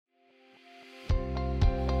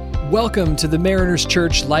Welcome to the Mariners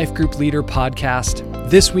Church Life Group Leader Podcast.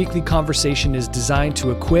 This weekly conversation is designed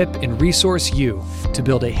to equip and resource you to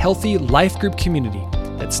build a healthy life group community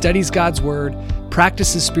that studies God's Word,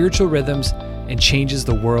 practices spiritual rhythms, and changes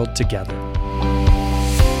the world together.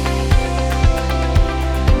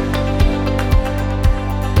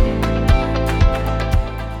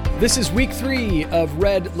 This is week 3 of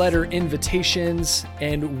Red Letter Invitations,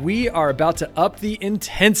 and we are about to up the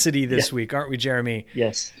intensity this week, aren't we, Jeremy?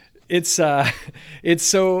 Yes. It's quite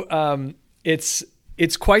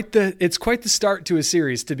the start to a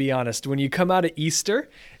series, to be honest. When you come out of Easter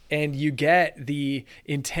and you get the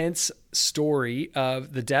intense story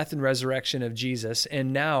of the death and resurrection of Jesus,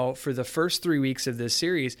 and now for the first 3 weeks of this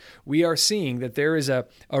series, we are seeing that there is a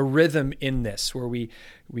rhythm in this where we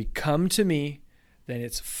come to me, then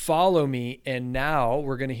it's follow me, and now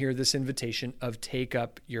we're going to hear this invitation of take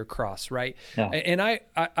up your cross, right? Yeah. And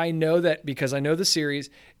I know that because I know the series,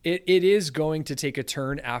 it is going to take a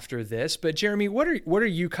turn after this. But Jeremy, what are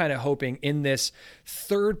you kind of hoping in this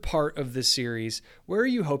third part of the series? Where are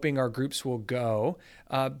you hoping our groups will go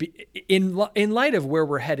in light of where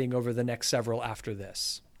we're heading over the next several after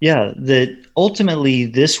this? Yeah, that ultimately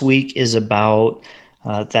this week is about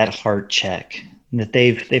that heart check. That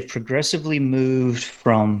they've progressively moved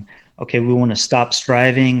from, okay, we want to stop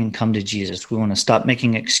striving and come to Jesus. We want to stop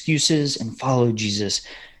making excuses and follow Jesus.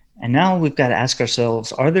 And now we've got to ask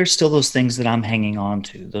ourselves, are there still those things that I'm hanging on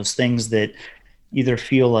to? Those things that either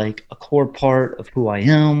feel like a core part of who I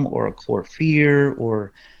am or a core fear,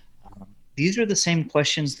 or these are the same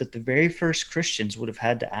questions that the very first Christians would have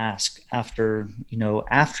had to ask after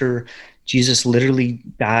Jesus literally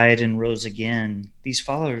died and rose again. These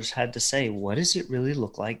followers had to say, what does it really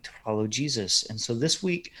look like to follow Jesus? And so this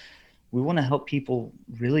week, we want to help people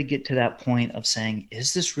really get to that point of saying,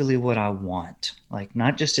 is this really what I want? Like,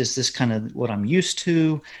 not just is this kind of what I'm used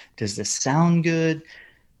to? Does this sound good?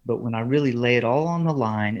 But when I really lay it all on the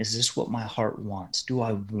line, is this what my heart wants? Do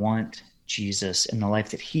I want Jesus and the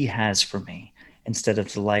life that he has for me instead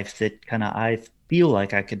of the life that kind of I feel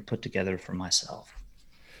like I could put together for myself?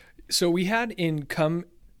 So we had in Come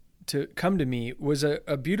to Me was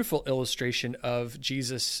a beautiful illustration of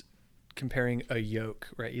Jesus comparing a yoke,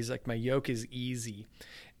 right? He's like, my yoke is easy.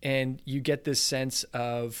 And you get this sense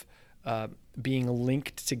of being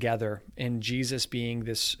linked together and Jesus being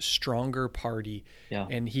this stronger party. Yeah.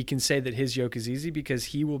 And he can say that his yoke is easy because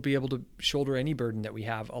he will be able to shoulder any burden that we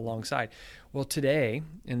have alongside. Well, today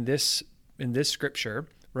in this scripture,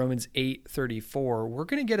 Romans 8:34, we're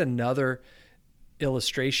going to get another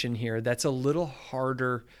illustration here that's a little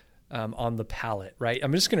harder on the palate, right?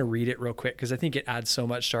 I'm just going to read it real quick because I think it adds so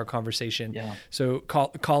much to our conversation. Yeah. So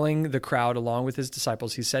calling the crowd along with his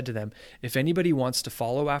disciples, he said to them, if anybody wants to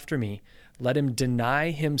follow after me, let him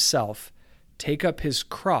deny himself, take up his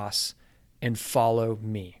cross, and follow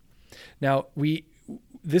me. Now,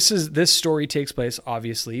 this story takes place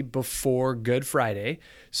obviously before Good Friday.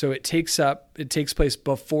 So it takes place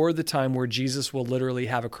before the time where Jesus will literally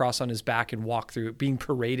have a cross on his back and walk through it, being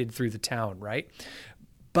paraded through the town, right?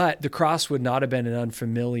 But the cross would not have been an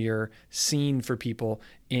unfamiliar scene for people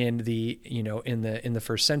in the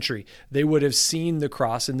first century. They would have seen the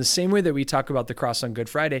cross in the same way that we talk about the cross on Good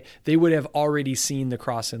Friday. They would have already seen the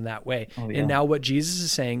cross in that way. Oh, yeah. And now what Jesus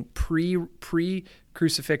is saying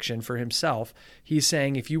pre-crucifixion for himself, he's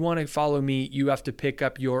saying, if you want to follow me, you have to pick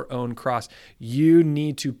up your own cross. You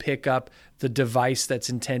need to pick up the device that's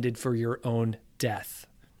intended for your own death.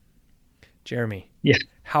 Jeremy. Yeah.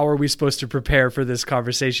 How are we supposed to prepare for this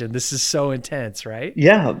conversation? This is so intense, right?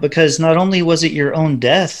 Yeah, because not only was it your own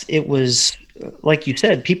death, it was, like you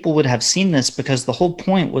said, people would have seen this because the whole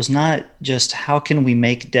point was not just how can we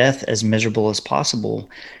make death as miserable as possible,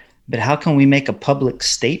 but how can we make a public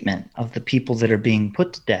statement of the people that are being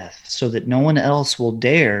put to death so that no one else will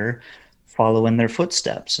dare follow in their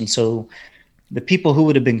footsteps. And so the people who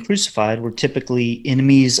would have been crucified were typically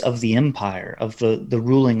enemies of the empire, of the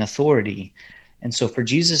ruling authority. And so for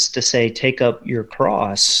Jesus to say, take up your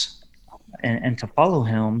cross and to follow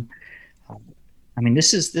him, I mean,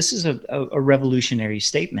 this is a revolutionary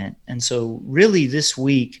statement. And so really this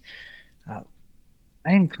week, I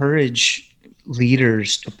encourage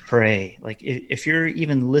leaders to pray. Like if you're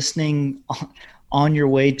even listening on your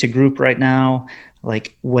way to group right now,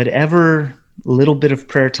 like whatever little bit of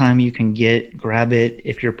prayer time you can get, grab it.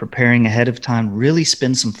 If you're preparing ahead of time, really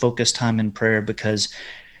spend some focused time in prayer, because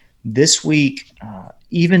this week,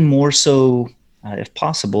 even more so, if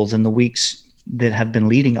possible, than the weeks that have been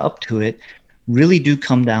leading up to it, really do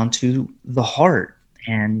come down to the heart.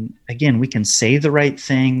 And again, we can say the right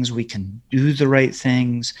things, we can do the right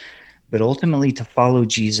things, But ultimately, to follow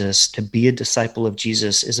Jesus, to be a disciple of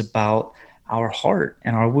Jesus, is about our heart.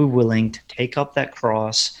 And are we willing to take up that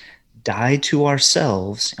cross, die to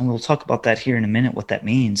ourselves? And we'll talk about that here in a minute, what that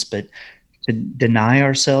means. But to deny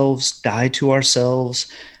ourselves, die to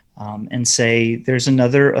ourselves, and say, there's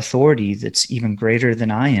another authority that's even greater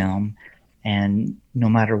than I am. And no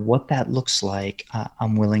matter what that looks like,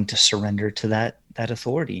 I'm willing to surrender to that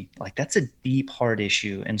authority. Like, that's a deep heart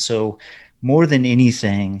issue. And so more than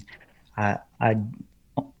anything, I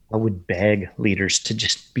would beg leaders to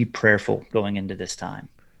just be prayerful going into this time.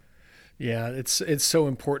 Yeah, it's so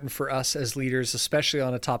important for us as leaders, especially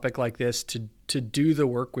on a topic like this, to do the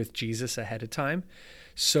work with Jesus ahead of time,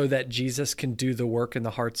 so that Jesus can do the work in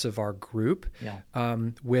the hearts of our group,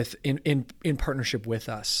 with in partnership with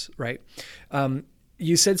us, right?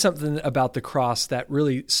 You said something about the cross that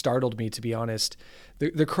really startled me, to be honest.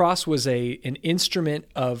 The cross was an instrument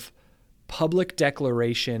of public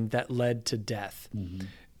declaration that led to death. Mm-hmm.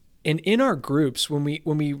 And in our groups, when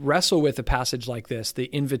we wrestle with a passage like this, the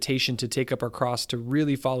invitation to take up our cross to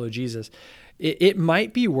really follow Jesus, it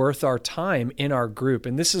might be worth our time in our group.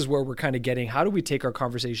 And this is where we're kind of getting, how do we take our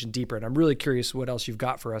conversation deeper? And I'm really curious what else you've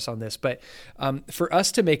got for us on this. But for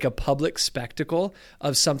us to make a public spectacle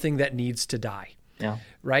of something that needs to die. Yeah.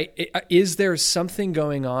 Right? Is there something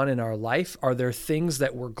going on in our life? Are there things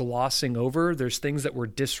that we're glossing over? There's things that we're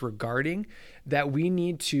disregarding that we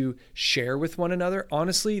need to share with one another.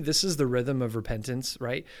 Honestly, this is the rhythm of repentance,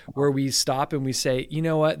 right? Where we stop and we say, you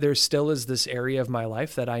know what? There still is this area of my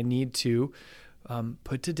life that I need to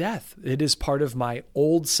put to death. It is part of my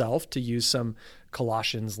old self, to use some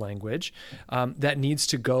Colossians language, that needs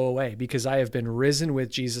to go away because I have been risen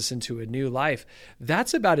with Jesus into a new life.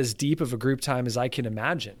 That's about as deep of a group time as I can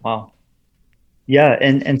imagine. Wow. Yeah.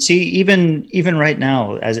 And see, even right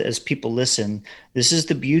now, as people listen, this is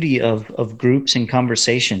the beauty of groups and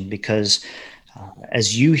conversation, because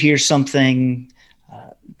as you hear something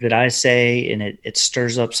that I say and it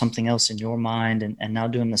stirs up something else in your mind, and now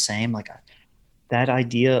doing the same, like that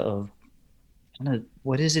idea of kind of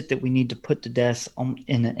what is it that we need to put to death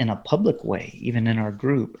in a public way, even in our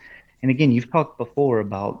group. And again, you've talked before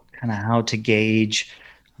about kind of how to gauge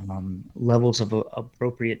levels of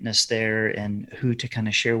appropriateness there and who to kind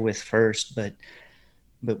of share with first. But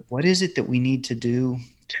what is it that we need to do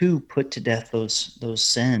to put to death those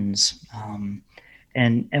sins?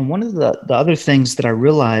 And one of the other things that I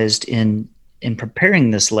realized in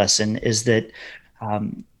preparing this lesson is that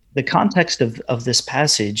the context of this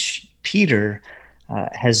passage, Peter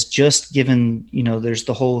has just given, there's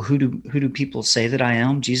the whole, who do people say that I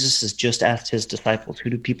am? Jesus has just asked his disciples, who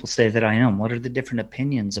do people say that I am? What are the different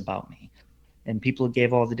opinions about me? And people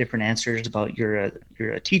gave all the different answers about you're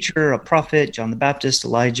a teacher, a prophet, John the Baptist,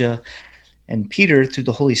 Elijah. And Peter, through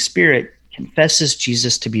the Holy Spirit, confesses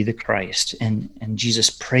Jesus to be the Christ. And Jesus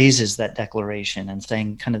praises that declaration and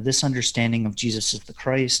saying kind of this understanding of Jesus as the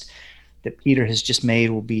Christ that Peter has just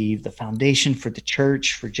made will be the foundation for the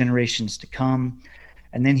church for generations to come.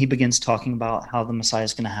 And then he begins talking about how the Messiah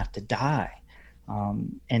is going to have to die.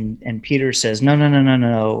 And Peter says, no,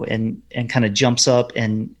 and kind of jumps up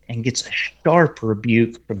and gets a sharp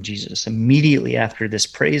rebuke from Jesus immediately after this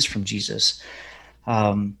praise from Jesus.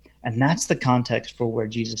 And that's the context for where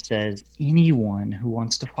Jesus says, anyone who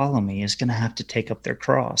wants to follow me is going to have to take up their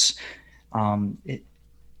cross.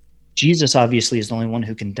 Jesus obviously is the only one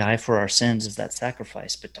who can die for our sins as that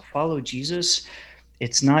sacrifice. But to follow Jesus,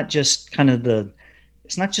 it's not just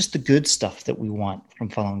it's not just the good stuff that we want from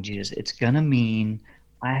following Jesus. It's going to mean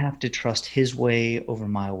I have to trust his way over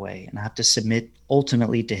my way, and I have to submit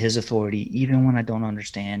ultimately to his authority, even when I don't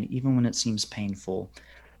understand, even when it seems painful.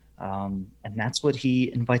 And that's what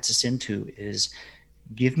he invites us into, is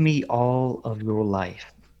give me all of your life.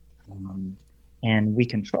 And we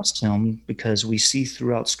can trust him because we see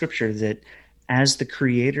throughout Scripture that as the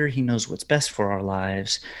creator, he knows what's best for our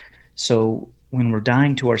lives. So when we're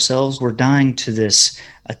dying to ourselves, we're dying to this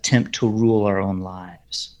attempt to rule our own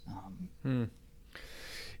lives.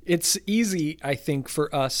 It's easy, I think,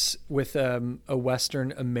 for us with a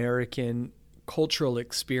Western American cultural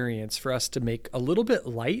experience for us to make a little bit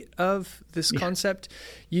light of this concept.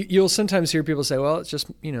 You'll sometimes hear people say, well, it's just,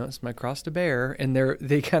 it's my cross to bear. And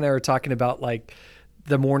they kind of are talking about like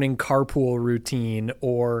the morning carpool routine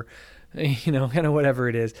or, kind of whatever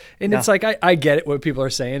it is. And it's like, I get it, what people are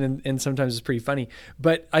saying. And sometimes it's pretty funny,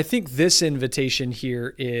 but I think this invitation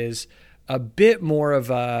here is a bit more of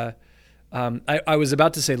a, I was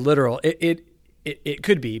about to say literal. It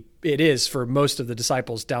could be, it is for most of the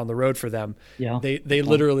disciples down the road for them. Yeah. They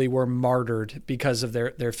literally were martyred because of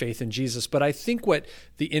their faith in Jesus. But I think what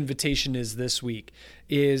the invitation is this week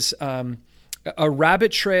is a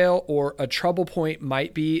rabbit trail or a trouble point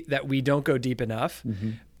might be that we don't go deep enough.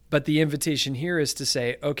 Mm-hmm. But the invitation here is to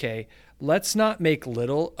say, okay, let's not make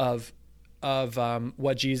little of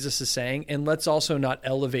what Jesus is saying, and let's also not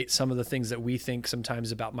elevate some of the things that we think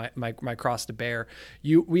sometimes about my cross to bear.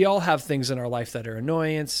 We all have things in our life that are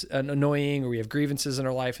annoying, or we have grievances in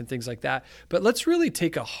our life and things like that. But let's really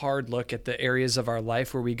take a hard look at the areas of our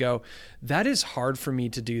life where we go, that is hard for me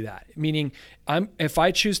to do that. Meaning, if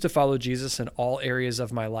I choose to follow Jesus in all areas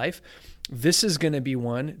of my life, this is going to be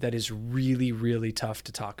one that is really, really tough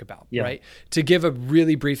to talk about, right? To give a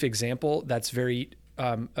really brief example, that's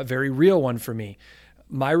a very real one for me.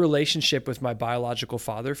 My relationship with my biological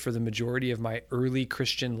father for the majority of my early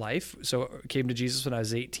Christian life, so I came to Jesus when I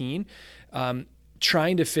was 18,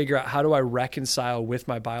 trying to figure out how do I reconcile with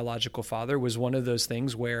my biological father was one of those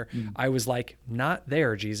things where I was like, not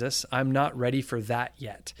there, Jesus. I'm not ready for that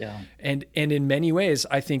yet. Yeah. And in many ways,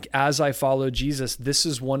 I think as I followed Jesus, this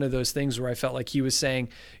is one of those things where I felt like he was saying,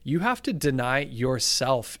 you have to deny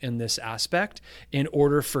yourself in this aspect in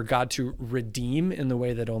order for God to redeem in the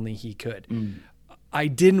way that only he could. I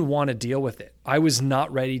didn't want to deal with it. I was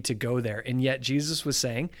not ready to go there. And yet Jesus was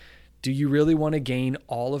saying, do you really want to gain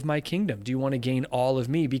all of my kingdom? Do you want to gain all of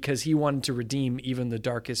me? Because he wanted to redeem even the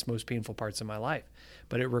darkest, most painful parts of my life.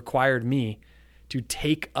 But it required me to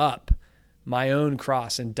take up my own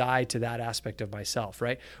cross and die to that aspect of myself,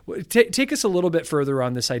 right? Take us a little bit further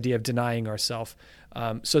on this idea of denying ourselves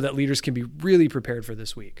so that leaders can be really prepared for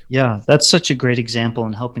this week. Yeah, that's such a great example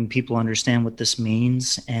in helping people understand what this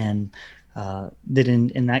means, and that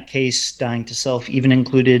in that case, dying to self even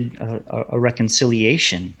included a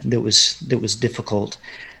reconciliation that was difficult.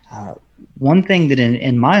 One thing that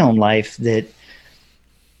in my own life, that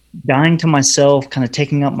dying to myself, kind of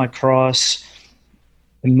taking up my cross,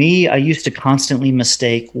 to me, I used to constantly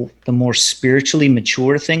mistake the more spiritually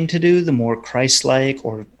mature thing to do, the more Christ-like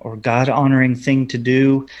or God-honoring thing to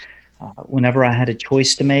do. Whenever I had a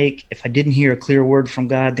choice to make, if I didn't hear a clear word from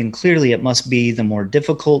God, then clearly it must be the more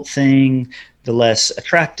difficult thing, the less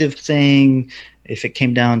attractive thing. If it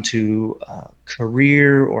came down to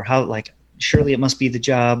career or how, like, surely it must be the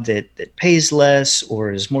job that pays less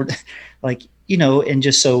or is more, like, and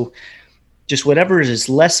just whatever is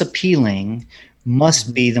less appealing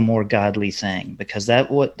must be the more godly thing, because that's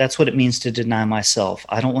what it means to deny myself.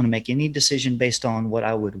 I don't want to make any decision based on what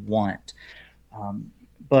I would want.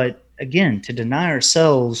 But again, to deny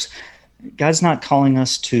ourselves, God's not calling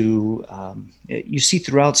us to, you see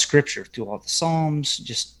throughout Scripture, through all the Psalms,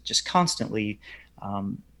 just constantly,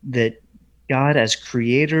 that God as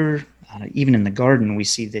creator, even in the garden, we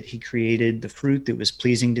see that he created the fruit that was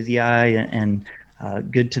pleasing to the eye and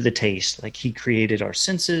good to the taste. Like, he created our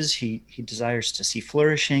senses. He desires to see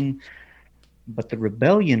flourishing. But the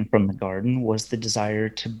rebellion from the garden was the desire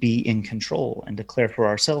to be in control and declare for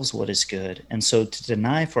ourselves what is good. And so to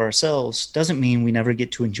deny for ourselves doesn't mean we never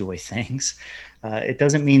get to enjoy things. It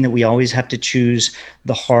doesn't mean that we always have to choose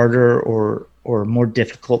the harder or more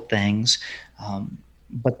difficult things,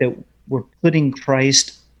 but that we're putting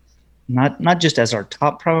Christ not just as our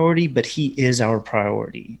top priority, but he is our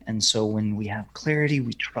priority. And so when we have clarity,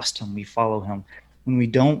 we trust him, we follow him. When we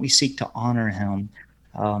don't, we seek to honor him.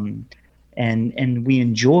 And we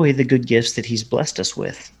enjoy the good gifts that he's blessed us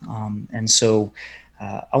with. And so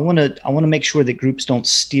I want to make sure that groups don't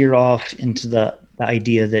steer off into the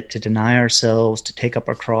idea that to deny ourselves, to take up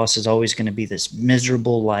our cross is always going to be this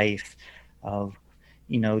miserable life of,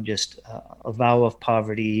 just a vow of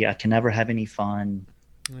poverty. I can never have any fun.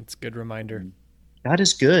 That's a good reminder. God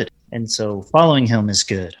is good. And so following him is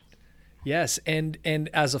good. Yes, and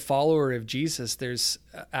as a follower of Jesus, there's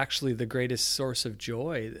actually the greatest source of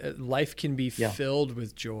joy. Life can be filled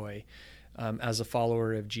with joy as a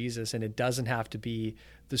follower of Jesus, and it doesn't have to be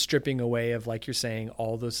the stripping away of, like you're saying,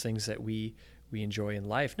 all those things that we enjoy in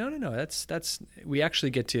life. No. That's we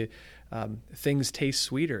actually get to things taste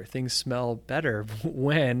sweeter, things smell better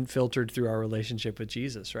when filtered through our relationship with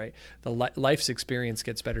Jesus, right? The life's experience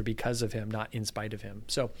gets better because of him, not in spite of him.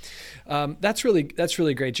 So that's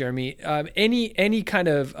really great, Jeremy. Any kind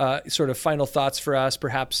of sort of final thoughts for us,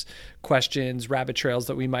 perhaps questions, rabbit trails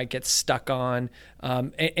that we might get stuck on,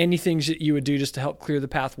 any things that you would do just to help clear the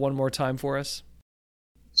path one more time for us?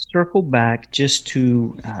 Circle back just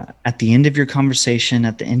to, at the end of your conversation,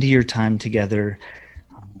 at the end of your time together,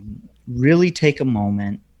 really take a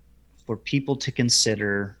moment for people to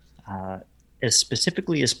consider, as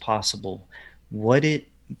specifically as possible, what it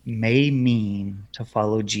may mean to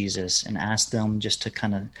follow Jesus, and ask them just to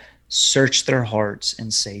kind of search their hearts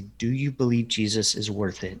and say, do you believe Jesus is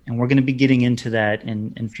worth it? And we're going to be getting into that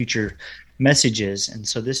in future messages. And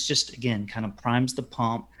so this just, again, kind of primes the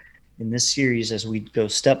pump in this series as we go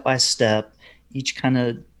step by step.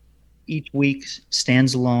 Each week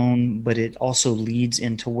stands alone, but it also leads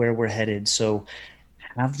into where we're headed. So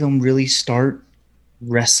have them really start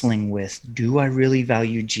wrestling with, do I really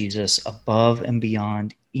value Jesus above and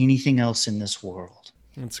beyond anything else in this world?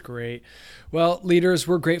 That's great. Well, leaders,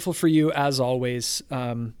 we're grateful for you as always.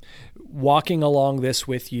 Walking along this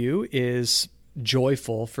with you is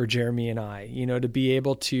joyful for Jeremy and I, to be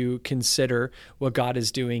able to consider what God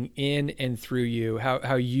is doing in and through you,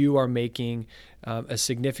 how you are making a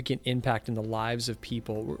significant impact in the lives of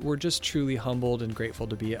people. We're just truly humbled and grateful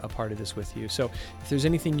to be a part of this with you. So if there's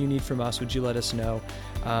anything you need from us, would you let us know?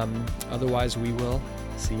 Otherwise, we will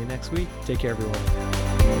see you next week. Take care, everyone.